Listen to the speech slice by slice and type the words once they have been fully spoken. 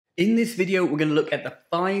In this video, we're going to look at the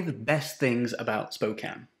 5 best things about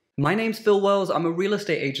Spokane. My name's Phil Wells. I'm a real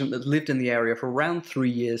estate agent that's lived in the area for around 3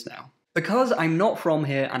 years now. Because I'm not from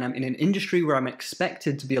here and I'm in an industry where I'm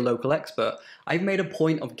expected to be a local expert, I've made a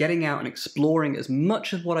point of getting out and exploring as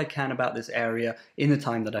much as what I can about this area in the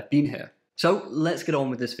time that I've been here. So let's get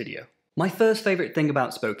on with this video. My first favourite thing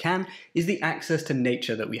about Spokane is the access to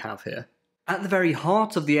nature that we have here. At the very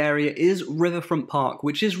heart of the area is Riverfront Park,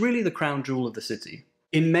 which is really the crown jewel of the city.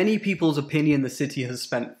 In many people's opinion, the city has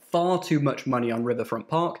spent far too much money on Riverfront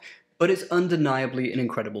Park, but it's undeniably an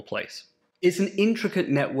incredible place. It's an intricate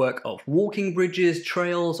network of walking bridges,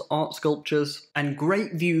 trails, art sculptures, and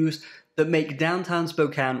great views that make downtown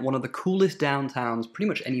Spokane one of the coolest downtowns pretty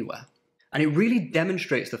much anywhere. And it really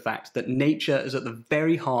demonstrates the fact that nature is at the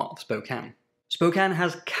very heart of Spokane. Spokane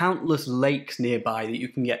has countless lakes nearby that you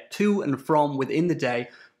can get to and from within the day,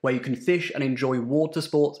 where you can fish and enjoy water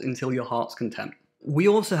sports until your heart's content. We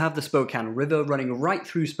also have the Spokane River running right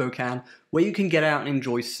through Spokane, where you can get out and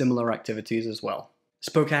enjoy similar activities as well.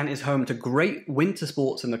 Spokane is home to great winter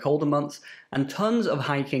sports in the colder months, and tons of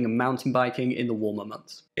hiking and mountain biking in the warmer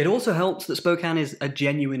months. It also helps that Spokane is a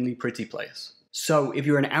genuinely pretty place. So if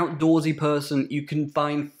you're an outdoorsy person, you can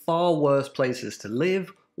find far worse places to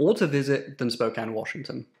live or to visit than Spokane,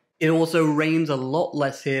 Washington. It also rains a lot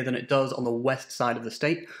less here than it does on the west side of the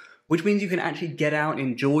state, which means you can actually get out and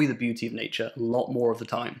enjoy the beauty of nature a lot more of the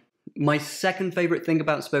time. My second favourite thing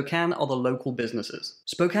about Spokane are the local businesses.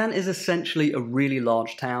 Spokane is essentially a really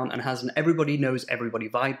large town and has an everybody knows everybody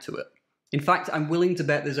vibe to it. In fact, I'm willing to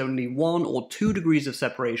bet there's only 1 or 2 degrees of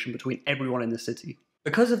separation between everyone in the city.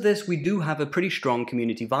 Because of this, we do have a pretty strong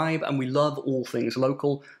community vibe and we love all things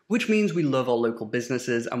local, which means we love our local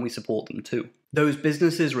businesses and we support them too. Those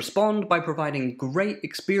businesses respond by providing great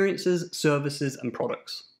experiences, services and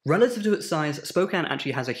products. Relative to its size, Spokane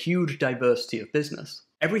actually has a huge diversity of business.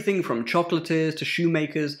 Everything from chocolatiers to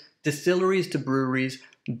shoemakers, distilleries to breweries,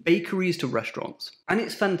 bakeries to restaurants. And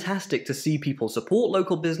it's fantastic to see people support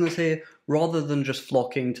local business here rather than just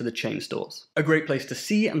flocking to the chain stores. A great place to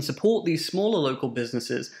see and support these smaller local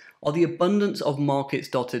businesses are the abundance of markets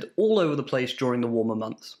dotted all over the place during the warmer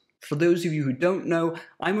months. For those of you who don't know,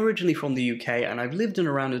 I'm originally from the UK and I've lived in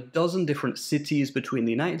around a dozen different cities between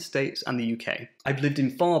the United States and the UK. I've lived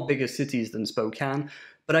in far bigger cities than Spokane,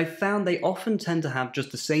 but I've found they often tend to have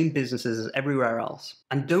just the same businesses as everywhere else,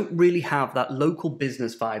 and don't really have that local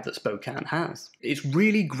business vibe that Spokane has. It's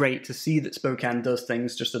really great to see that Spokane does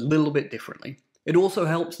things just a little bit differently. It also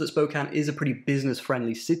helps that Spokane is a pretty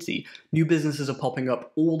business-friendly city. New businesses are popping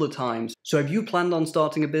up all the time, so if you planned on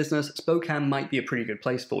starting a business, Spokane might be a pretty good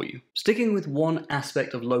place for you. Sticking with one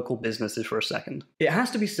aspect of local businesses for a second. It has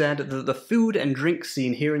to be said that the food and drink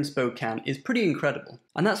scene here in Spokane is pretty incredible,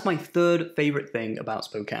 and that's my third favourite thing about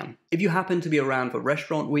Spokane. If you happen to be around for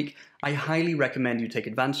Restaurant Week, I highly recommend you take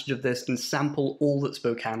advantage of this and sample all that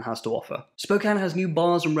Spokane has to offer. Spokane has new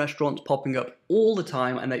bars and restaurants popping up all the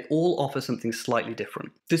time and they all offer something slightly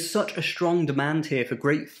different. There's such a strong demand here for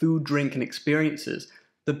great food, drink and experiences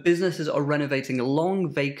that businesses are renovating long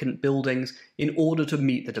vacant buildings in order to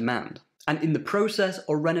meet the demand, and in the process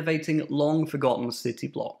are renovating long forgotten city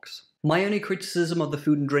blocks. My only criticism of the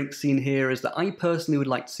food and drink scene here is that I personally would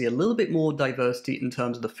like to see a little bit more diversity in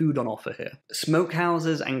terms of the food on offer here.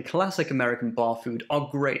 Smokehouses and classic American bar food are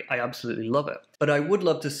great, I absolutely love it. But I would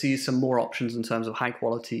love to see some more options in terms of high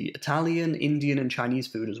quality Italian, Indian and Chinese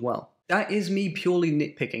food as well. That is me purely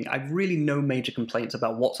nitpicking. I've really no major complaints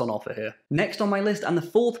about what's on offer here. Next on my list, and the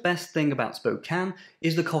 4th best thing about Spokane,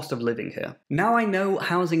 is the cost of living here. Now I know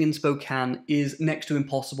housing in Spokane is next to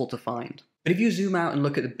impossible to find. But if you zoom out and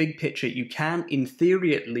look at the big picture, you can, in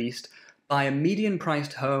theory at least, buy a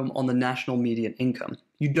median-priced home on the national median income.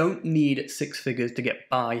 You don't need 6 figures to get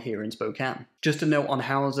by here in Spokane. Just a note on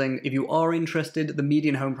housing, if you are interested, the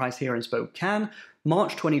median home price here in Spokane,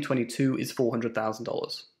 March 2022, is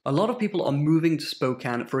 $400,000. A lot of people are moving to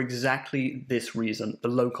Spokane for exactly this reason, the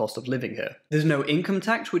low cost of living here. There's no income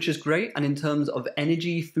tax, which is great, and in terms of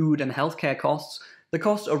energy, food, and healthcare costs, the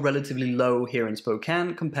costs are relatively low here in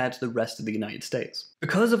Spokane compared to the rest of the United States.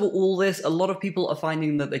 Because of all this, a lot of people are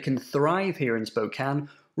finding that they can thrive here in Spokane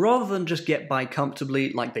rather than just get by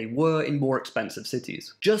comfortably like they were in more expensive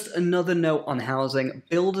cities. Just another note on housing,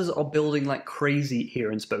 builders are building like crazy here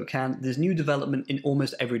in Spokane. There's new development in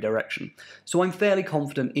almost every direction. So I'm fairly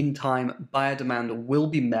confident in time buyer demand will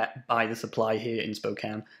be met by the supply here in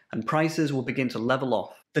Spokane and prices will begin to level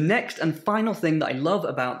off. The next and final thing that I love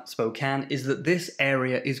about Spokane is that this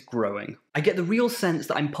area is growing. I get the real sense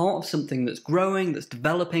that I'm part of something that's growing, that's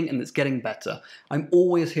developing, and that's getting better. I'm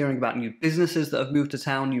always hearing about new businesses that have moved to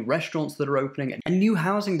town, new restaurants that are opening, and new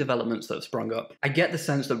housing developments that have sprung up. I get the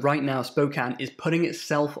sense that right now Spokane is putting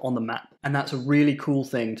itself on the map, and that's a really cool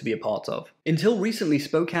thing to be a part of. Until recently,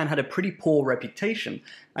 Spokane had a pretty poor reputation,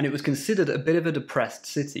 and it was considered a bit of a depressed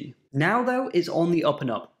city. Now though, it's on the up and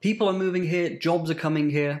up. People are moving here, jobs are coming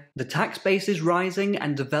here, the tax base is rising,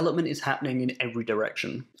 and development is happening in every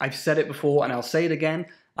direction. I've said it before and I'll say it again,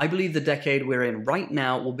 I believe the decade we're in right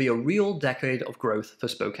now will be a real decade of growth for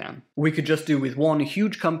Spokane. We could just do with one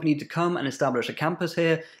huge company to come and establish a campus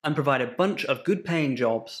here and provide a bunch of good paying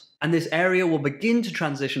jobs, and this area will begin to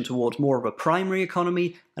transition towards more of a primary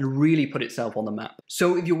economy and really put itself on the map.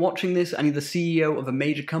 So if you're watching this and you're the CEO of a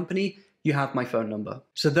major company, you have my phone number.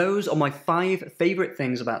 So those are my 5 favorite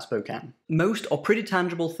things about Spokane. Most are pretty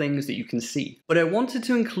tangible things that you can see, but I wanted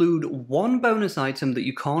to include one bonus item that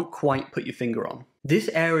you can't quite put your finger on. This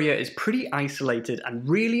area is pretty isolated and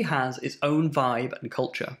really has its own vibe and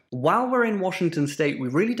culture. While we're in Washington State, we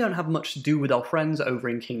really don't have much to do with our friends over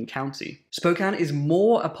in King County. Spokane is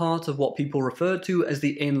more a part of what people refer to as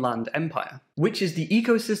the Inland Empire, which is the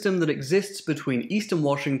ecosystem that exists between eastern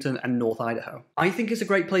Washington and North Idaho. I think it's a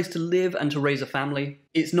great place to live and to raise a family.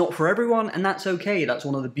 It's not for everyone, and that's okay. That's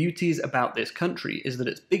one of the beauties about this country, is that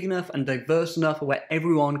it's big enough and diverse enough where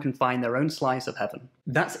everyone can find their own slice of heaven.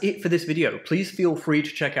 That's it for this video. Please feel free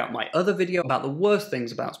to check out my other video about the worst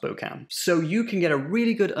things about Spokane, so you can get a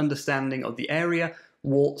really good understanding of the area,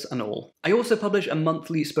 warts and all. I also publish a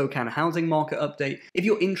monthly Spokane housing market update if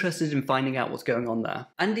you're interested in finding out what's going on there.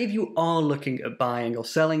 And if you are looking at buying or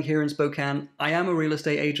selling here in Spokane, I am a real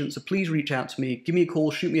estate agent, so please reach out to me, give me a call,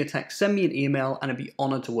 shoot me a text, send me an email, and I'd be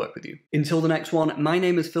honored to work with you. Until the next one, my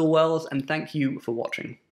name is Phil Wells, and thank you for watching.